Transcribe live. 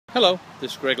Hello,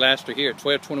 this is Greg Lassiter here at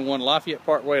 1221 Lafayette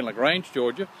Parkway in Lagrange,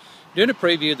 Georgia, doing a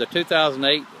preview of the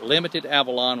 2008 Limited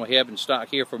Avalon we have in stock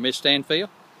here for Miss Stanfield.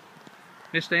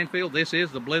 Miss Stanfield, this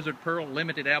is the Blizzard Pearl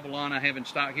Limited Avalon I have in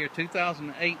stock here,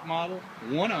 2008 model,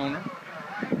 one owner,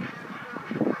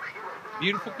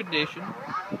 beautiful condition,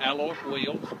 alloy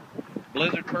wheels,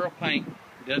 Blizzard Pearl paint.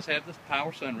 It does have the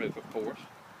power sunroof, of course.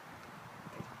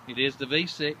 It is the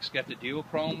V6, got the dual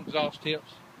chrome exhaust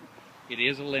tips. It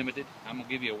is a limited. I'm going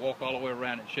to give you a walk all the way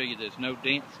around and show you there's no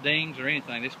dents, dings, or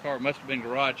anything. This car must have been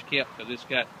garage kept because it's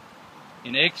got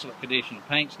in excellent condition. The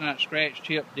paint's not scratched,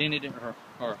 chipped, dented,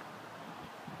 or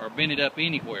bended up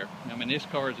anywhere. I mean, this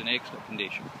car is in excellent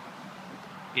condition.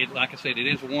 It, like I said, it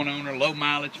is a one owner, low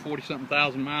mileage, 40-something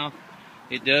thousand miles.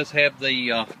 It does have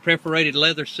the perforated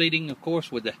leather seating, of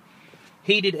course, with the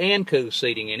heated and cool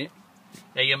seating in it.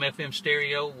 AM/FM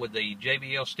stereo with the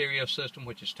JBL stereo system,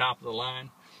 which is top of the line.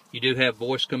 You do have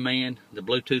voice command, the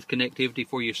Bluetooth connectivity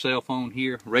for your cell phone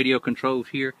here, radio controls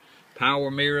here,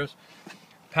 power mirrors,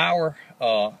 power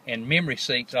and memory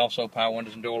seats, also power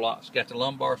windows and door locks. Got the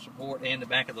lumbar support and the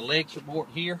back of the leg support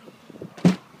here.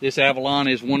 This Avalon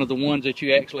is one of the ones that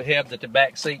you actually have that the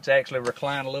back seats actually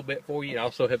recline a little bit for you. You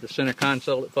also have the center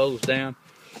console that folds down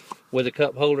with a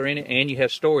cup holder in it, and you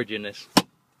have storage in this.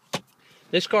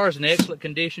 This car is in excellent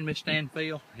condition, Miss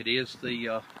Stanfield. It is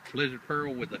the Blizzard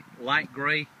Pearl with the light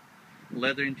gray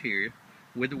leather interior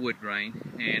with the wood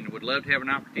grain, and would love to have an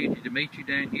opportunity to meet you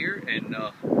down here and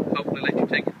hopefully let you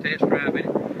take a test drive in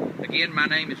it. Again, my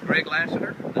name is Greg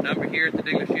Lassiter. The number here at the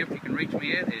dealership you can reach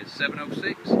me at is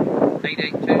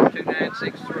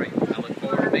 706-882-2963. I look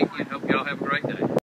forward to meeting you and hope y'all have a great day.